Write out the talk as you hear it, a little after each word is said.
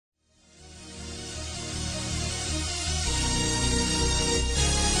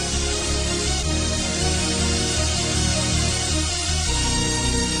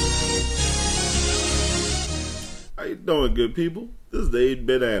doing, good people? This is the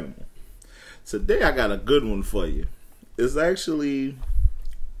 8-Bit Animal. Today I got a good one for you. It's actually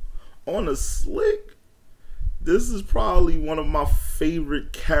on a slick. This is probably one of my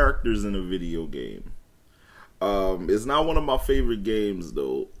favorite characters in a video game. It's not one of my favorite games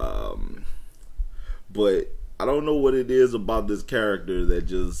though. But I don't know what it is about this character that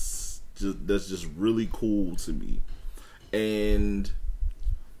that's just really cool to me. And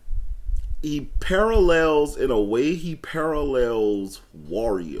he parallels, in a way, he parallels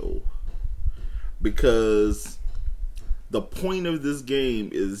Wario, because the point of this game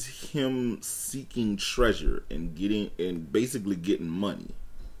is him seeking treasure and basically getting money.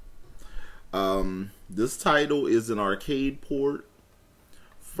 This title is an arcade port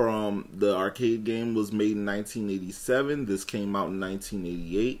from the arcade game. Was made in 1987. This came out in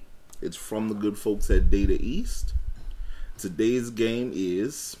 1988. It's from the good folks at Data East. Today's game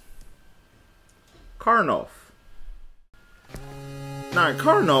is Karnov. Now in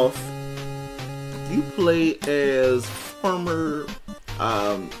Karnov, you play as former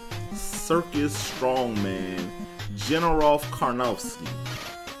circus strongman General Karnovsky,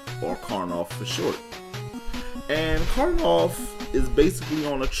 or Karnov for short. And Karnov is basically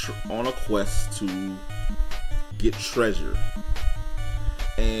on a quest to get treasure.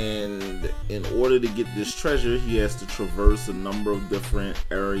 And in order to get this treasure, he has to traverse a number of different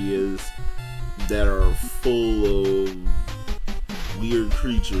areas that are full of weird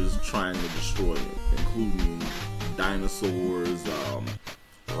creatures trying to destroy it, including dinosaurs,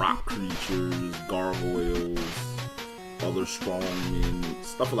 rock creatures, gargoyles, other strongmen,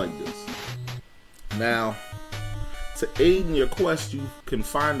 stuff like this. Now, to aid in your quest, you can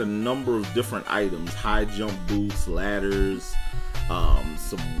find a number of different items: high jump boots, ladders,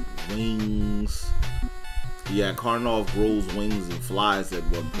 some wings. Yeah, Karnov grows wings and flies at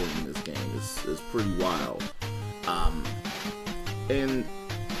one point in this game. It's pretty wild. And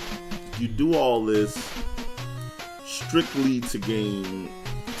you do all this strictly to gain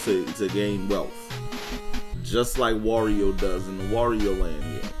wealth, just like Wario does in the Wario Land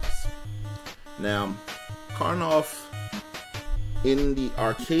games. Now, Karnov, in the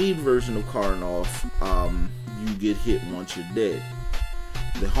arcade version of Karnov, you get hit once you're dead.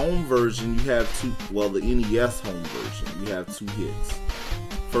 The home version, you have two. Well, the NES home version, you have two hits.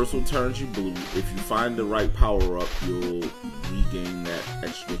 First one turns you blue. If you find the right power up, you'll regain that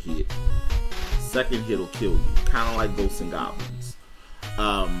extra hit. Second hit will kill you, kind of like Ghosts and Goblins.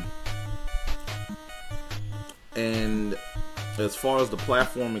 And as far as the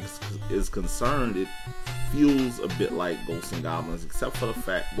platforming is concerned, it feels a bit like Ghosts and Goblins, except for the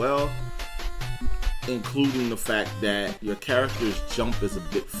fact, well, including the fact that your character's jump is a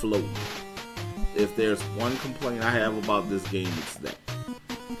bit floaty. If there's one complaint I have about this game, it's that.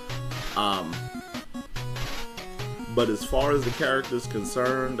 But as far as the character is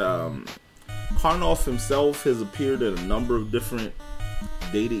concerned, Karnov himself has appeared in a number of different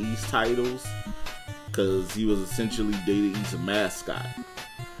Data East titles, because he was essentially Data East's mascot,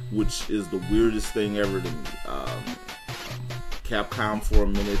 which is the weirdest thing ever to me. Capcom for a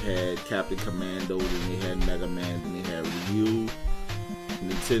minute had Captain Commando, then they had Mega Man, then they had Ryu.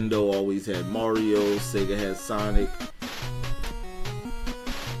 Nintendo always had Mario, Sega had Sonic.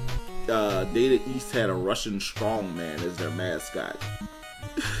 Data East had a Russian strongman as their mascot.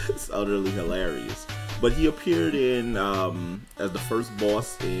 It's utterly hilarious. But he appeared in as the first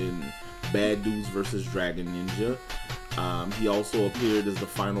boss in Bad Dudes vs. Dragon Ninja. He also appeared as the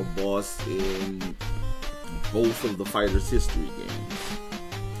final boss in both of the Fighters History games.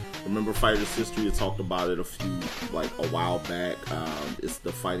 Remember Fighters History? I talked about it a while back. It's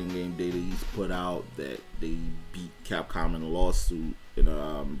the fighting game Data East put out that they beat Capcom in a lawsuit in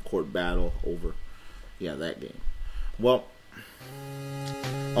a court battle over. Yeah, that game. Well,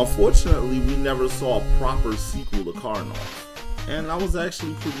 unfortunately, we never saw a proper sequel to Karnov. And I was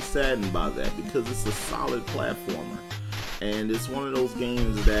actually pretty saddened by that, because it's a solid platformer. And it's one of those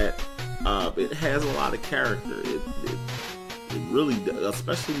games that it has a lot of character. It really does,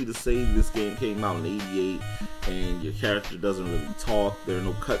 especially to say this game came out in '88 and your character doesn't really talk. There are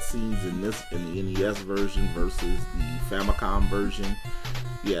no cutscenes in the NES version versus the Famicom version.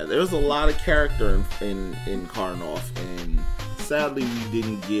 Yeah, there's a lot of character in Karnov, and sadly we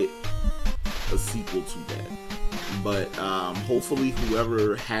didn't get a sequel to that. But hopefully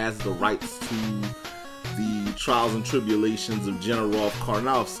whoever has the rights to the trials and tribulations of General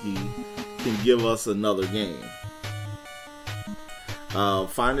Karnovsky can give us another game.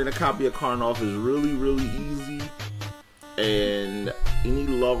 Finding a copy of Karnov is really, really easy, and any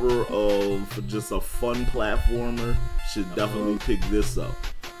lover of just a fun platformer should definitely pick this up.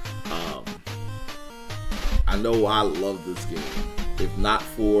 I know I love this game. If not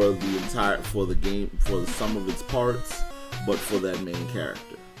for the game, for the sum of its parts, but for that main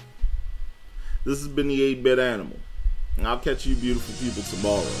character. This has been the 8-Bit Animal, and I'll catch you beautiful people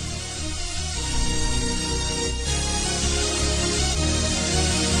tomorrow.